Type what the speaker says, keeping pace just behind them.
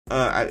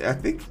I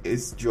think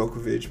it's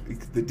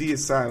Djokovic. The D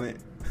is silent.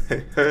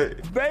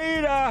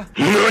 Beta!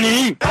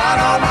 NANI?!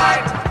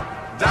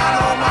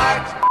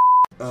 Dynamite!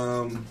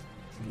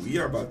 We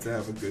are about to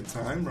have a good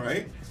time,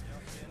 right?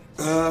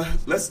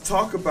 Let's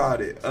talk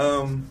about it.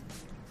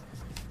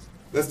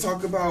 Let's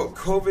talk about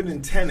COVID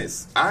and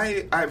tennis.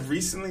 I've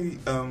recently,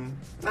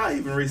 not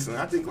even recently,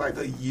 I think like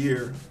about a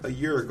year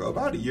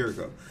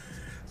ago,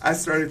 I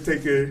started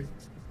taking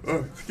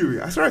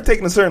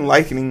a certain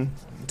liking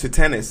to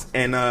tennis,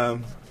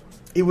 and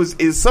it was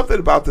something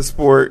about the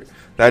sport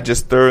that I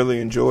just thoroughly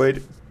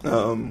enjoyed.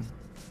 Shout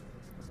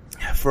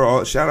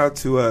out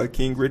to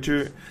King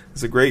Richard.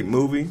 It's a great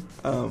movie.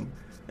 I'll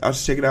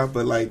just check it out.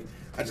 But like,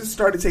 I just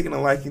started taking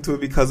a liking to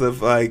it because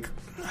of like,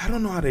 I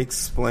don't know how to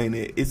explain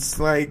it. It's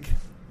like,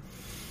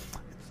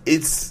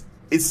 it's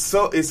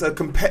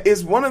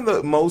one of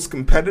the most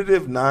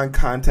competitive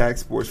non-contact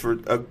sports for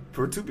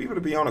two people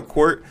to be on a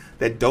court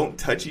that don't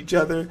touch each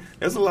other.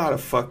 There's a lot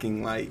of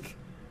fucking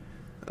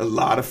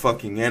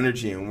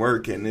energy and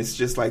work, and it's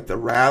just like the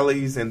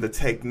rallies and the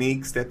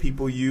techniques that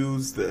people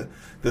use, the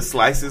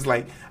slices.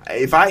 Like,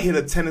 if I hit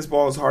a tennis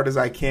ball as hard as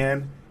I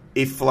can,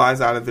 it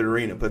flies out of the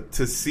arena. But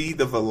to see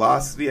the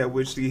velocity at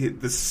which they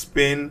hit, the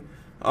spin,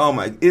 oh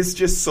my, it's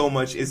just so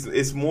much.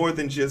 It's more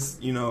than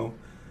just,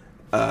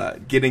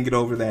 getting it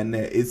over that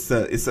net. It's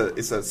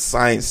a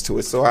science to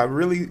it. So I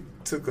really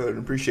took an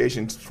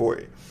appreciation for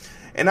it,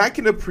 and I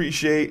can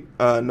appreciate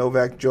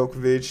Novak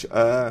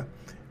Djokovic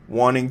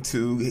wanting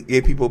to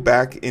get people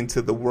back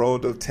into the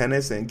world of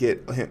tennis and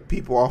get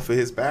people off of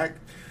his back.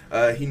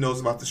 He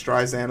knows about the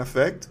Streisand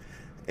effect,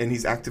 and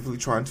he's actively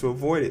trying to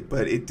avoid it.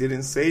 But it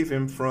didn't save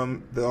him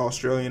from the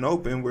Australian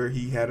Open, where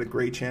he had a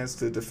great chance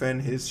to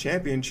defend his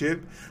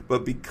championship.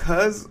 But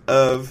because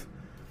of,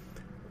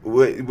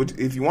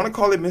 if you want to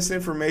call it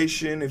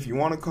misinformation, if you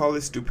want to call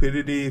it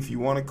stupidity, if you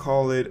want to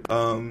call it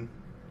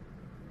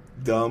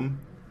dumb,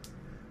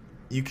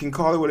 you can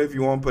call it whatever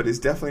you want, but it's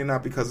definitely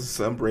not because of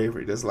some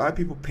bravery. There's a lot of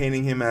people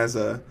painting him as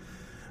a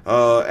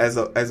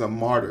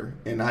martyr,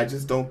 and I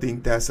just don't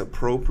think that's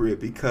appropriate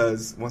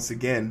because, once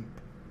again,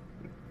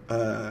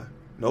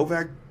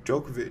 Novak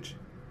Djokovic,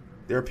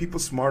 there are people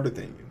smarter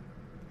than you.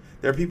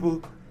 There are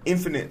people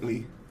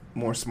infinitely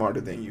more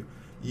smarter than you.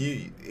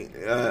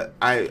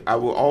 I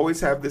will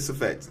always have this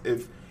effect.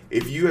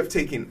 If you have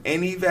taken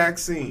any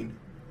vaccine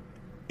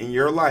in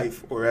your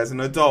life or as an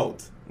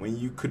adult, when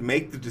you could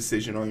make the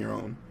decision on your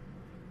own,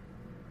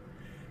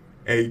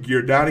 and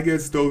you're not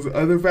against those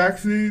other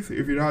vaccines,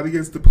 if you're not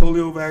against the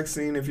polio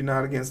vaccine, if you're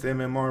not against the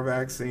MMR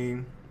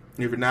vaccine,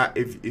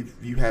 if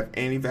you have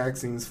any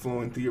vaccines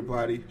flowing through your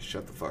body,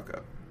 shut the fuck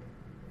up.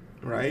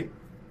 Right?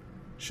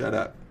 Shut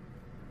up.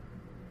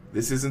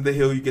 This isn't the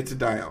hill you get to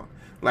die on.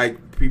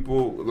 Like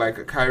people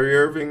like Kyrie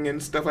Irving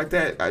and stuff like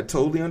that, I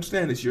totally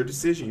understand. It's your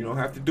decision. You don't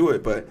have to do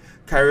it. But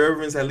Kyrie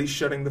Irving's at least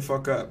shutting the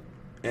fuck up.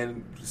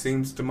 And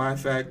seems to my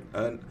fact,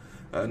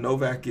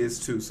 Novak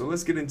is too. So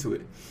let's get into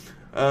it.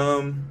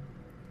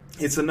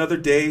 It's another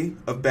day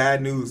of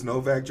bad news.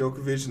 Novak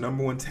Djokovic,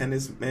 number one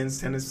men's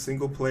tennis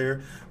single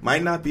player,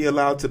 might not be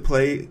allowed to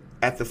play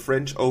at the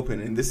French Open,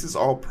 and this is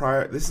all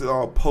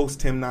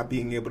post him not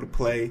being able to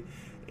play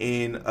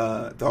in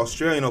the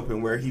Australian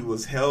Open, where he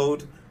was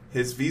held.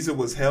 His visa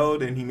was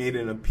held, and he made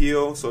an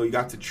appeal, so he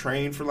got to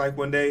train for like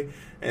one day,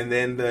 and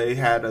then they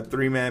had a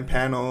 3-man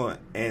panel,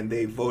 and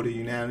they voted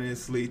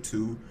unanimously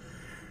to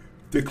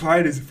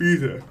decline his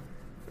visa.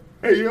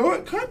 Hey, you know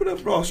what? Clap it up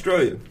for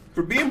Australia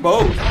for being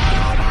bold. Being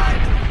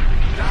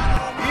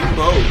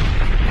bold.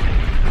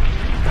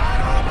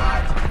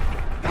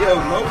 Yo,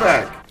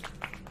 Novak.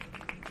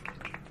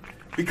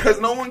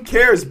 Because no one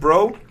cares,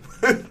 bro.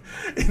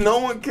 No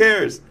one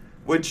cares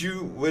what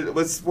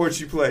sports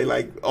you play.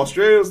 Like,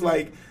 Australia's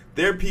like,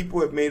 their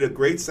people have made a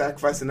great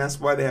sacrifice, and that's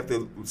why they have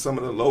some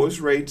of the lowest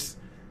rates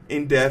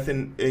in death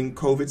and in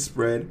COVID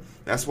spread.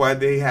 That's why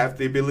they have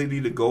the ability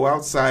to go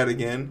outside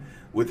again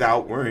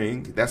without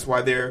worrying. That's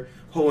why their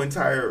whole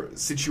entire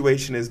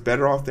situation is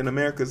better off than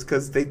America's,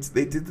 because they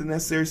did the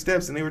necessary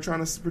steps and they were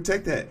trying to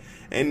protect that.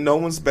 And no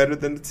one's better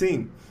than the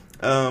team.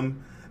 The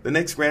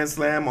next Grand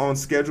Slam on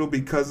schedule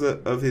because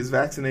of his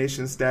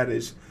vaccination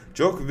status.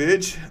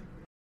 Djokovic,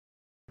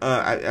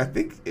 I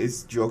think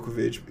it's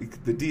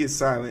Djokovic. The D is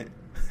silent.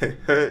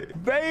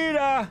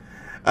 Beta!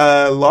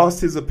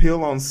 Lost his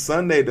appeal on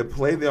Sunday to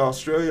play the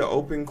Australia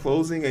Open,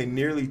 closing a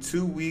nearly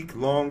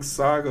 2-week-long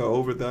saga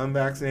over the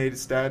unvaccinated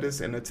status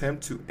and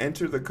attempt to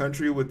enter the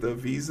country with a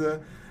visa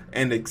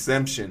and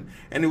exemption.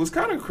 And it was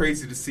kind of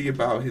crazy to see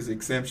about his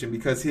exemption,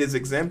 because his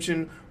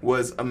exemption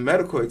was a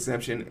medical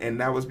exemption, and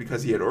that was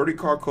because he had already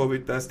caught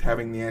COVID, thus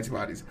having the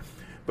antibodies.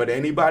 But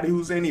anybody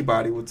who's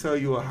anybody will tell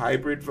you a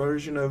hybrid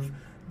version of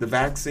the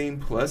vaccine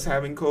plus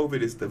having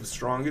COVID is the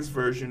strongest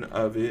version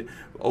of it.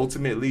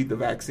 Ultimately, the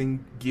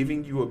vaccine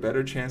giving you a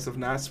better chance of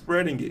not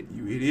spreading it,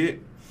 you idiot.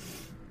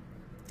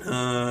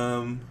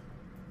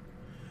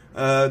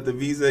 The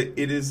Visa,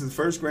 it is his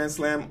first Grand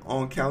Slam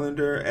on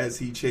calendar as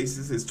he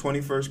chases his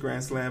 21st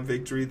Grand Slam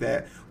victory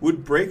that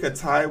would break a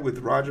tie with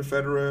Roger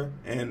Federer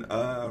and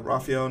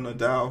Rafael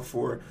Nadal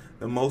for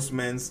the most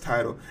men's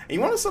title. And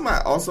you want to know something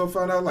I also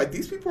found out? Like,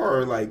 these people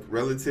are, like,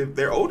 relative.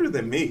 They're older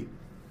than me.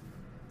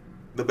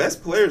 The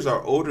best players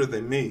are older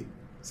than me.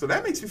 So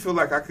that makes me feel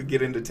like I could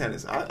get into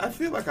tennis. I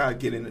feel like I'd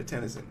get into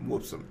tennis and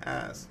whoop some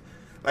ass.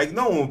 Like,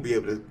 no one would be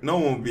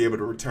able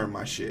to return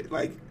my shit.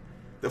 Like,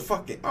 the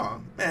fucking,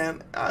 oh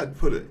man,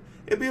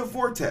 it'd be a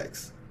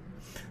vortex.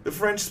 The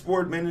French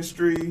sports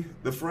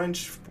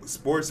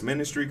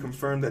ministry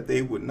confirmed that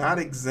they would not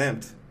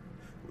exempt.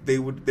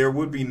 There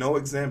would be no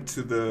exempt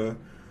to the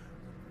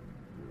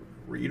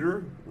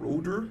Reuters.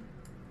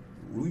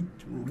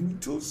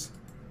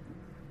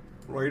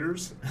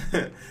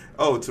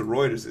 Oh, to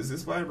Reuters. Is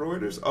this by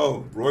Reuters?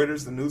 Oh,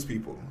 Reuters, the news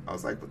people. I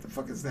was like, what the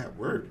fuck is that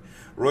word?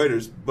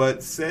 Reuters,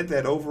 but said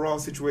that overall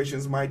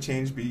situations might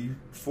change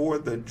before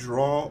the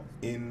draw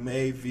in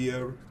May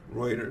via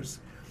Reuters.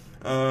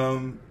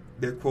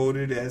 They're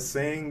quoted as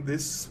saying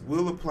this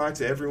will apply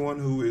to everyone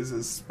who is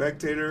a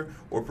spectator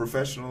or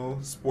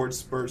professional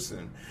sports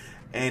person.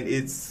 And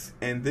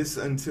this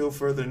until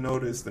further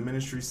notice, the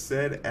ministry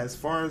said, as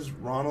far as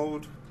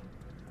Roland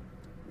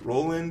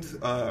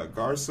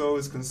Garso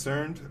is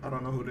concerned, I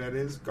don't know who that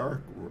is,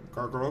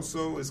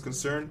 Gargroso is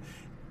concerned,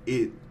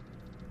 it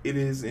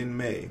is in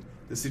May.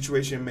 The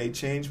situation may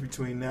change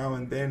between now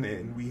and then,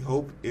 and we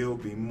hope it'll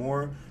be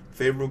more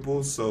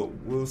favorable, so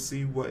we'll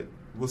see, but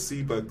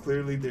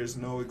clearly there's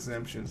no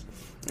exemptions.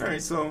 All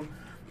right, so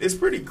it's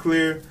pretty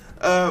clear.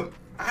 There's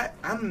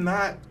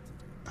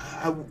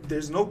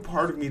no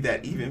part of me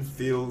that even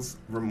feels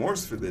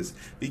remorse for this,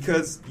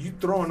 because you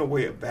throwing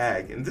away a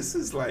bag, and this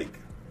is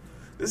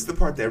the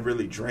part that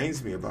really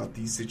drains me about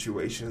these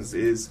situations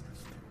is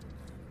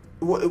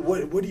what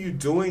are you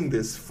doing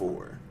this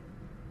for?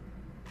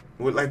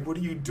 What are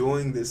you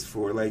doing this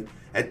for? Like,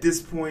 at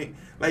this point,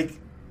 like,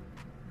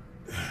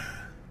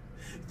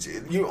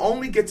 you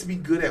only get to be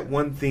good at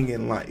one thing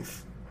in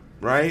life,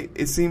 right?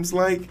 It seems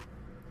like.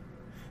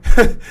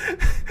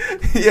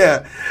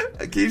 Yeah,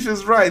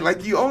 Keisha's right.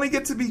 Like, you only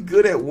get to be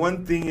good at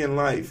one thing in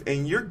life,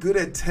 and you're good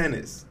at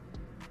tennis,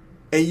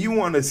 and you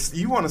want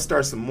to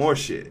start some more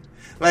shit.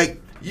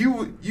 Like,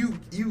 you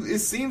it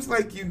seems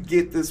like you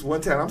get this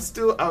one time. I'm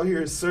still out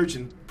here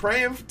searching,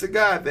 praying to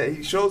God that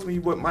he shows me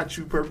what my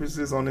true purpose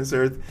is on this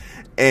earth.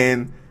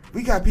 And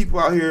we got people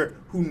out here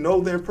who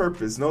know their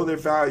purpose, know their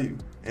value,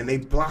 and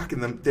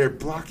they're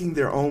blocking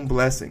their own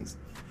blessings.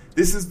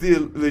 This is the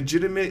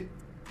legitimate,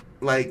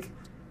 like,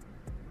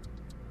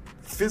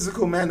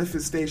 physical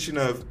manifestation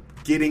of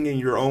getting in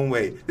your own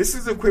way. This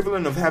is the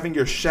equivalent of having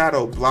your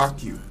shadow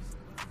block you.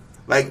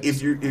 Like,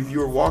 if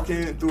you're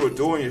walking through a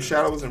door and your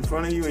shadow was in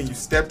front of you and you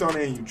stepped on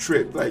it and you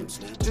tripped, like,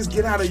 just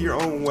get out of your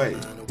own way.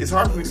 It's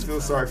hard for me to feel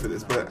sorry for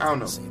this, but I don't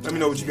know. Let me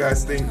know what you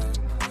guys think.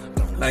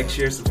 Like,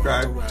 share,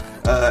 subscribe.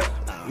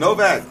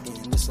 Novak,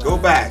 go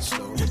back.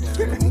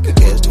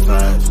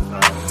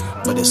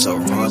 But it's so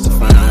hard to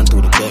find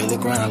through the daily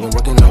grind. We're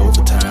working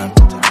overtime,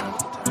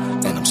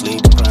 and I'm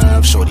sleep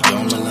deprived. Shorty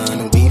on my line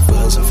and we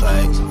fuss and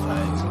fight.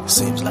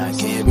 Seems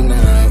like every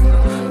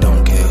night.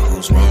 Don't care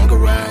who's wrong or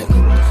right.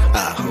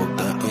 I hope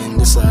the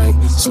end is sight.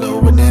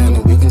 Slow it down.